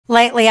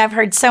Lately, I've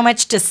heard so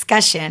much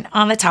discussion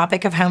on the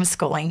topic of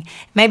homeschooling.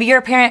 Maybe you're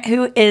a parent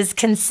who is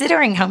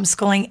considering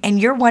homeschooling and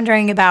you're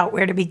wondering about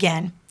where to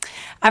begin.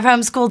 I've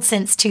homeschooled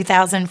since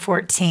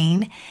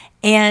 2014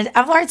 and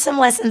I've learned some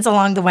lessons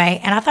along the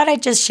way, and I thought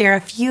I'd just share a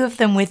few of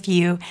them with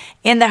you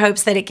in the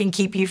hopes that it can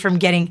keep you from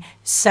getting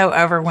so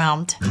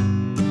overwhelmed.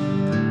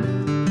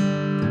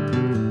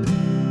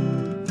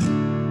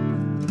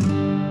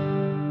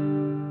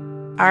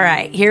 All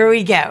right, here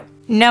we go.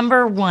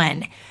 Number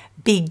 1.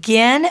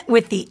 Begin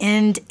with the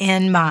end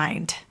in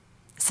mind.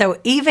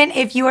 So even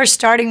if you are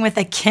starting with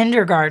a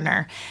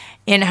kindergartner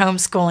in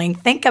homeschooling,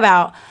 think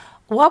about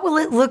what will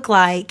it look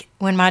like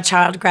when my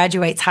child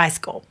graduates high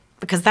school?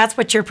 Because that's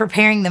what you're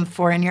preparing them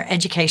for in your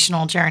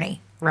educational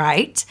journey,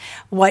 right?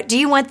 What do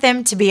you want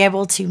them to be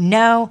able to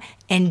know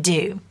and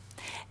do?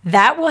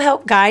 That will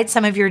help guide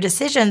some of your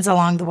decisions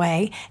along the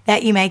way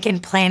that you make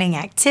in planning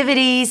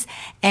activities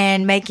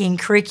and making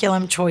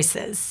curriculum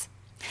choices.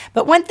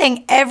 But one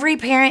thing every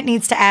parent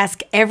needs to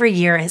ask every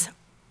year is,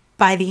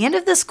 by the end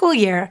of the school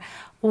year,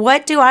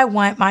 what do I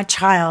want my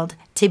child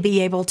to be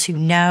able to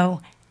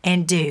know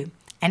and do?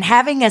 And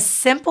having a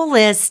simple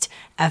list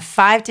of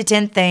 5 to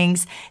 10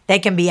 things, they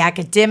can be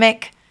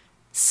academic,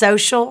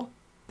 social,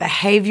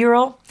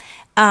 behavioral,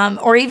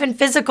 or even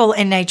physical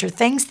in nature,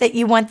 things that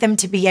you want them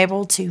to be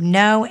able to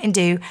know and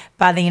do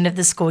by the end of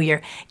the school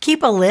year.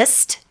 Keep a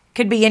list.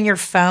 Could be in your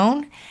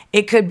phone.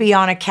 It could be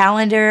on a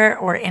calendar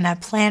or in a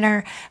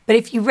planner. But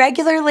if you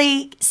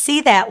regularly see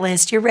that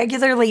list, you're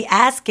regularly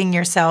asking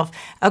yourself,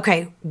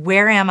 okay,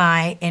 where am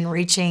I in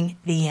reaching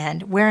the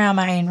end? Where am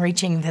I in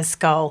reaching this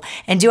goal?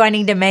 And do I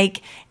need to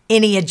make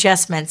any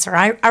adjustments? Or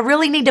I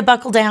really need to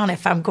buckle down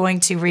if I'm going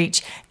to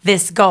reach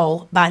this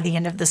goal by the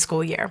end of the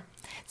school year.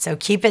 So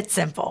keep it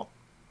simple.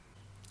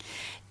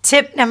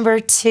 Tip number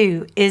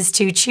 2 is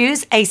to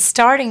choose a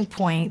starting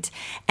point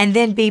and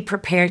then be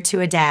prepared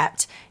to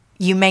adapt.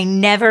 You may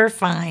never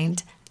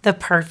find the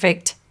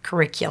perfect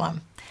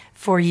curriculum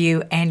for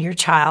you and your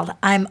child.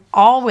 I'm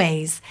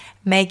always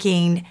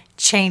making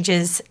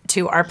changes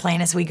to our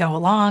plan as we go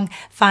along,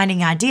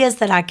 finding ideas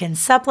that I can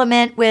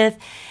supplement with.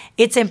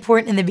 It's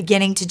important in the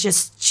beginning to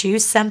just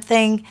choose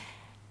something,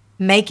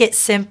 make it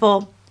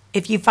simple.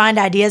 If you find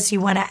ideas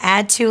you want to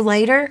add to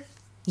later,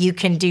 you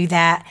can do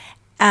that.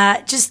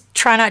 Just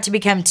try not to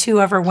become too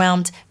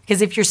overwhelmed,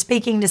 because if you're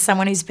speaking to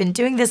someone who's been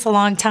doing this a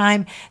long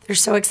time, they're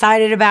so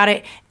excited about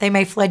it, they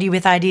may flood you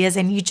with ideas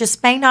and you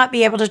just may not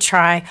be able to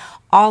try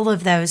all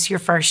of those your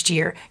first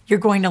year. You're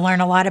going to learn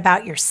a lot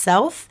about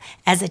yourself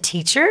as a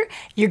teacher.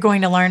 You're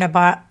going to learn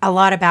a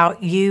lot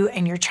about you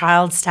and your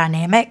child's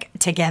dynamic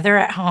together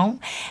at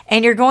home.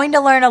 And you're going to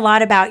learn a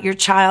lot about your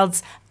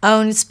child's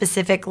own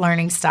specific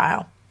learning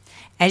style.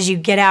 As you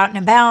get out and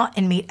about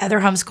and meet other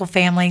homeschool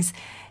families,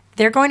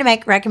 they're going to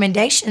make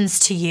recommendations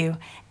to you,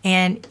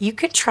 and you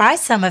could try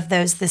some of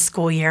those this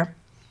school year.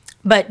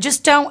 But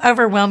just don't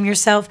overwhelm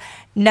yourself.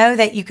 Know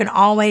that you can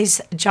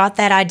always jot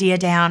that idea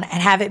down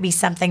and have it be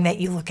something that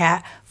you look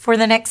at for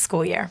the next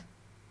school year.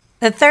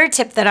 The third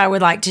tip that I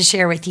would like to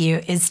share with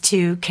you is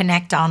to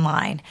connect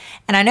online.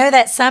 And I know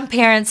that some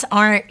parents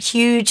aren't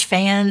huge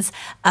fans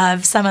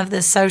of some of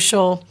the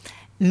social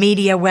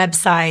media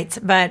websites,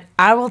 but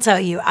I will tell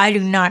you, I do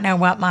not know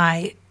what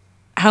my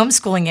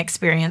homeschooling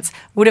experience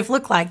would have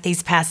looked like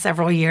these past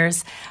several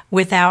years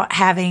without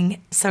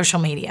having social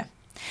media.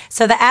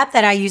 So the app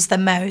that I use the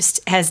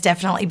most has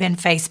definitely been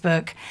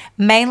Facebook,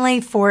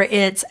 mainly for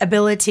its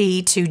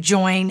ability to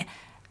join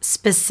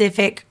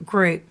specific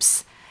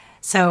groups.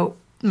 So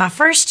my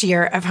first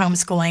year of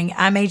homeschooling,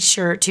 I made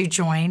sure to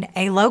join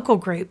a local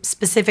group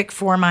specific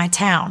for my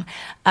town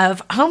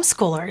of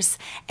homeschoolers.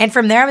 And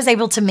from there, I was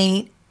able to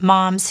meet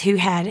moms who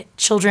had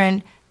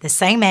children the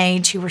same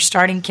age who were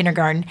starting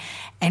kindergarten.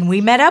 And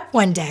we met up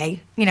one day.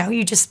 You know,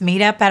 you just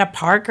meet up at a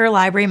park or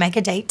library, make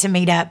a date to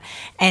meet up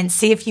and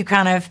see if you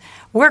kind of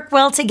work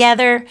well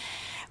together.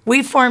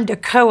 We formed a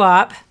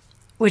co-op,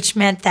 which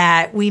meant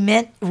that we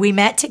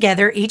met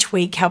together each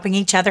week, helping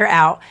each other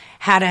out,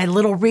 had a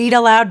little read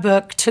aloud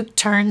book, took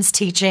turns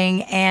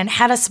teaching, and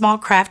had a small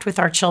craft with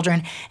our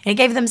children. And it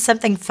gave them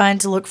something fun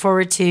to look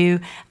forward to,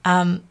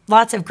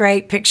 lots of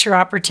great picture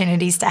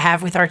opportunities to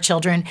have with our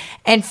children,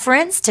 and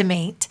friends to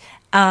meet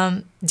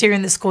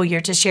during the school year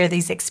to share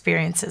these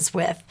experiences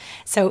with.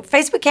 So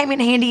Facebook came in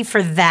handy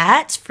for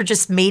that, for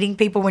just meeting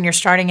people when you're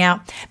starting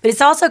out. But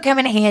it's also come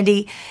in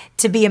handy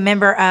to be a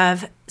member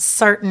of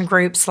certain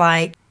groups,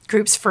 like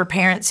groups for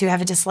parents who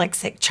have a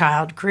dyslexic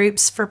child,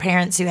 groups for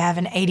parents who have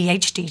an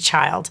ADHD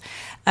child,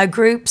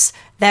 groups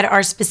that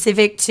are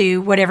specific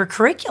to whatever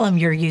curriculum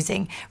you're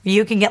using.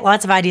 You can get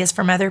lots of ideas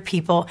from other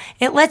people.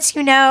 It lets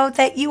you know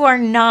that you are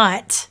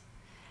not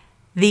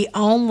the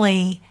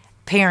only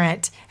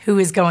parent who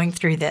is going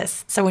through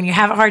this. So when you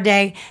have a hard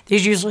day,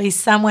 there's usually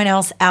someone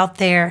else out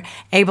there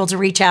able to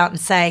reach out and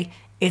say,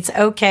 it's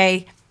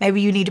okay. Maybe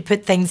you need to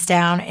put things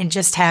down and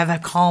just have a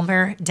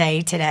calmer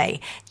day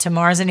today.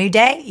 Tomorrow's a new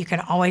day. You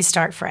can always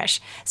start fresh.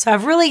 So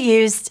I've really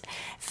used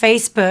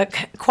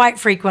Facebook quite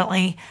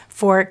frequently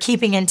for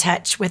keeping in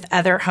touch with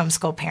other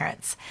homeschool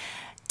parents.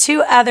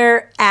 2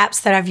 other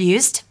apps that I've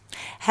used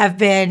have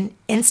been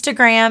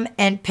Instagram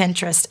and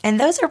Pinterest. And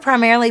those are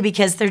primarily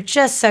because they're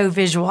just so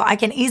visual. I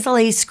can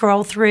easily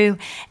scroll through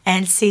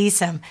and see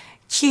some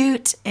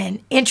cute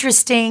and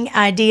interesting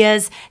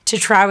ideas to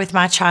try with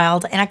my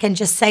child, and I can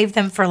just save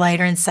them for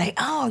later and say,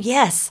 oh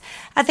yes,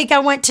 I think I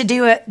want to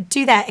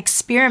do that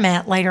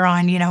experiment later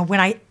on, when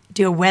I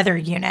do a weather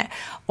unit,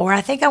 or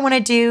I think I want to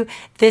do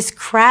this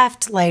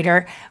craft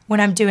later when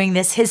I'm doing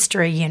this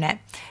history unit.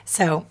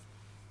 So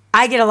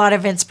I get a lot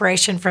of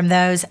inspiration from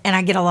those, and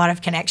I get a lot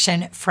of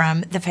connection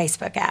from the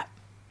Facebook app.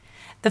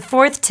 The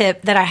fourth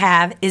tip that I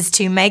have is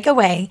to make a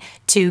way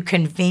to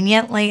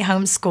conveniently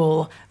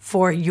homeschool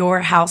for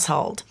your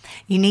household.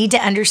 You need to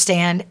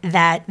understand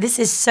that this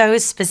is so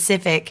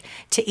specific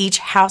to each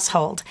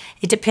household.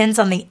 It depends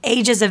on the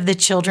ages of the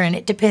children.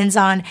 It depends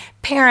on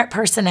parent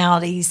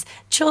personalities,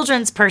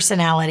 children's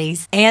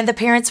personalities, and the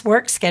parent's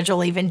work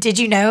schedule even. Did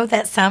you know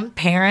that some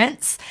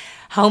parents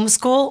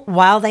homeschool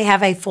while they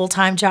have a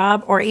full-time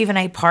job or even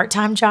a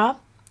part-time job?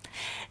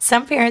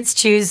 Some parents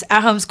choose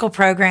a homeschool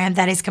program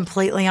that is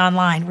completely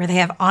online, where they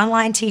have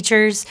online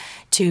teachers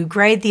to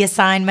grade the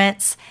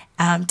assignments,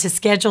 to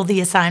schedule the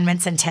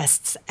assignments and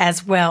tests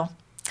as well.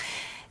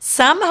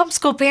 Some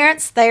homeschool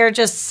parents, they are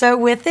just so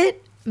with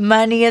it.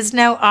 Money is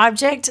no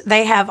object.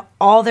 They have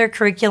all their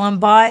curriculum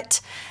bought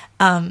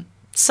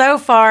so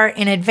far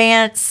in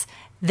advance.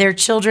 Their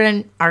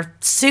children are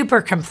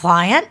super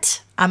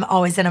compliant. I'm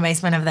always in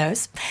amazement of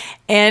those.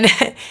 And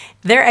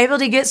they're able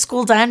to get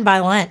school done by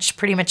lunch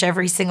pretty much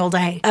every single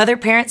day. Other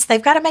parents,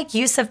 they've got to make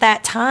use of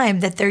that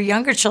time that their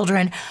younger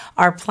children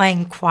are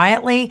playing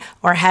quietly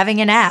or having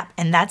a nap.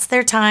 And that's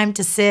their time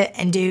to sit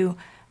and do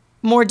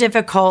more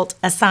difficult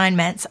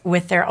assignments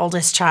with their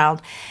oldest child.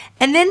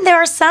 And then there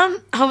are some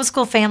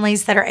homeschool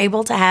families that are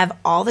able to have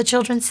all the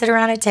children sit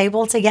around a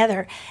table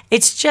together.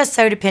 It's just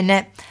so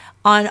dependent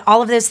on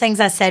all of those things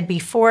I said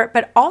before,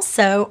 but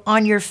also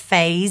on your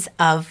phase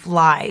of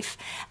life.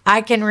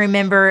 I can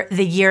remember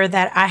the year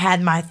that I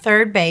had my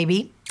third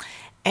baby,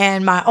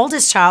 and my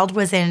oldest child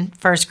was in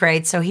first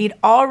grade, so he'd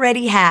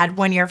already had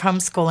 1 year of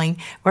homeschooling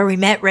where we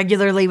met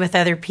regularly with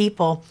other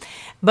people.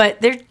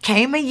 But there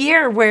came a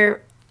year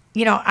where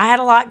I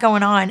had a lot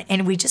going on,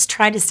 and we just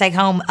tried to stay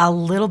home a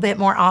little bit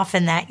more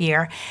often that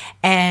year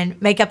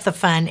and make up the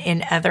fun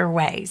in other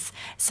ways.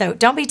 So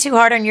don't be too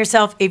hard on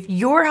yourself if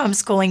your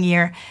homeschooling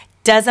year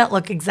doesn't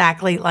look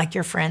exactly like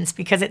your friends,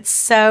 because it's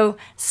so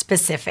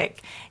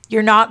specific.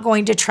 You're not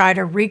going to try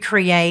to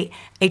recreate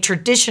a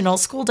traditional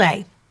school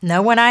day.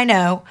 No one I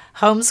know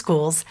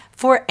homeschools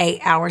for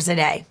 8 hours a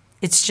day.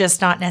 It's just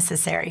not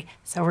necessary.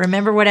 So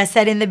remember what I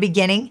said in the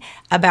beginning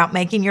about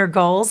making your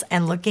goals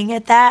and looking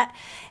at that.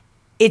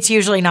 It's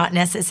usually not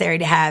necessary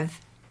to have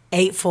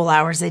 8 full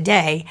hours a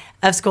day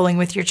of schooling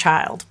with your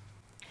child.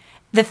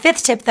 The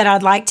fifth tip that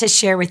I'd like to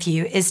share with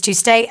you is to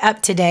stay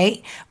up to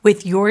date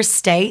with your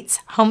state's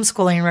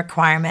homeschooling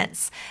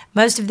requirements.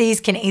 Most of these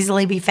can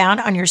easily be found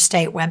on your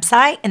state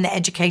website in the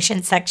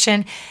education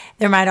section.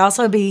 There might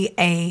also be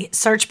a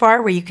search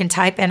bar where you can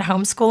type in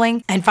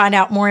homeschooling and find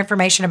out more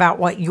information about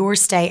what your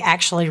state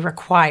actually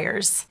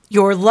requires.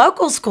 Your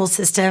local school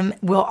system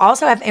will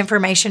also have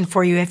information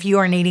for you if you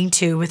are needing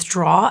to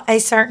withdraw a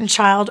certain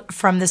child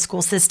from the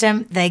school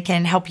system. They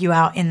can help you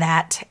out in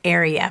that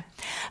area.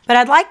 But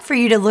I'd like for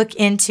you to look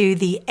into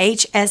the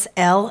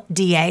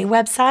HSLDA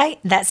website.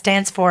 That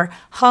stands for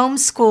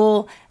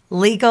Homeschool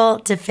Legal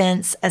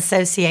Defense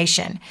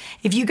Association.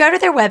 If you go to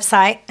their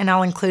website, and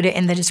I'll include it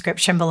in the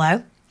description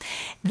below,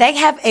 they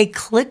have a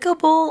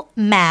clickable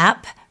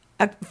map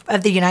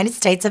of the United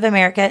States of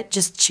America.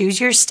 Just choose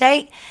your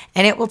state,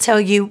 and it will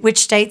tell you which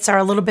states are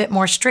a little bit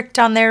more strict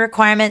on their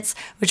requirements,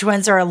 which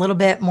ones are a little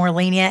bit more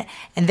lenient,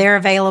 and they're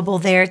available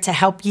there to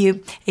help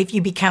you. If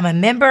you become a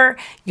member,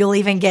 you'll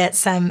even get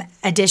some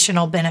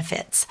additional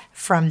benefits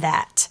from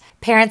that.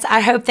 Parents,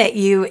 I hope that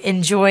you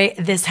enjoy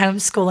this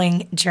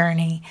homeschooling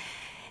journey.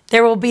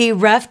 There will be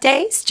rough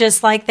days,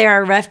 just like there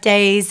are rough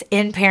days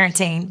in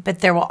parenting, but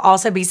there will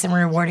also be some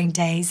rewarding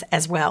days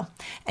as well.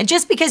 And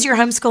just because you're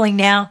homeschooling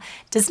now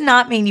does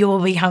not mean you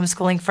will be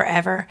homeschooling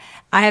forever.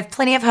 I have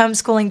plenty of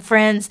homeschooling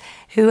friends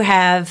who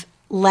have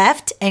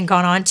left and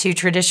gone on to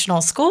traditional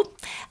school.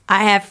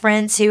 I have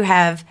friends who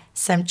have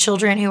some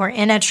children who are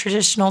in a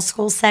traditional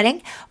school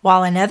setting,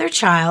 while another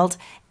child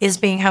is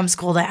being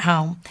homeschooled at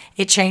home.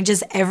 It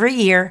changes every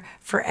year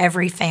for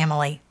every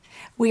family.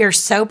 We are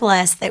so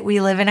blessed that we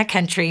live in a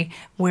country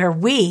where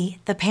we,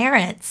 the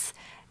parents,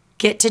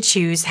 get to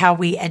choose how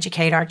we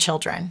educate our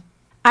children.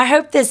 I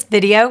hope this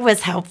video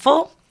was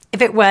helpful. If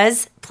it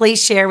was,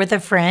 please share with a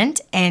friend,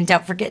 and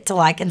don't forget to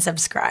like and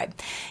subscribe.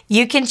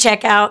 You can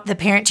check out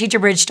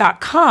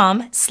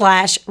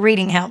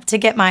theparentteacherbridge.com/reading help to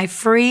get my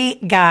free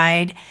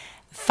guide,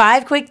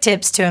 5 quick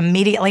tips to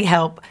immediately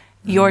help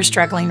your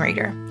struggling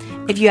reader.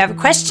 If you have a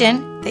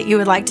question that you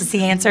would like to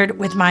see answered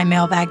with my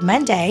Mailbag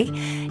Monday,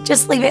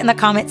 just leave it in the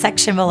comment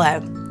section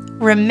below.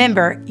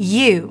 Remember,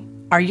 you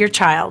are your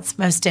child's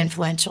most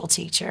influential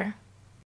teacher.